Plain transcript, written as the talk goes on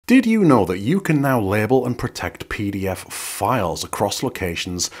Did you know that you can now label and protect PDF files across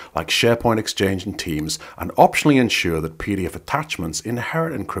locations like SharePoint, Exchange and Teams, and optionally ensure that PDF attachments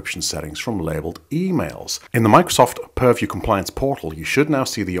inherit encryption settings from labeled emails? In the Microsoft Purview Compliance portal, you should now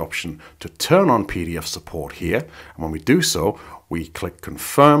see the option to turn on PDF support here. And when we do so, we click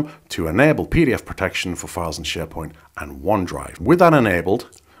Confirm to enable PDF protection for files in SharePoint and OneDrive. With that enabled,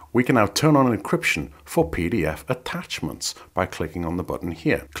 we can now turn on encryption for PDF attachments by clicking on the button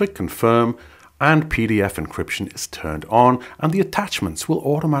here. Click Confirm and PDF encryption is turned on, and the attachments will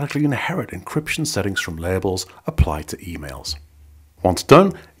automatically inherit encryption settings from labels applied to emails. Once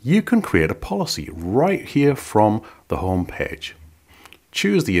done, you can create a policy right here from the home page.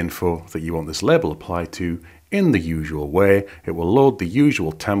 Choose the info that you want this label applied to in the usual way. It will load the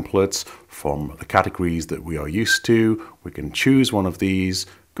usual templates from the categories that we are used to. We can choose one of these,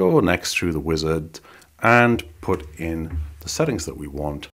 go next through the wizard and put in the settings that we want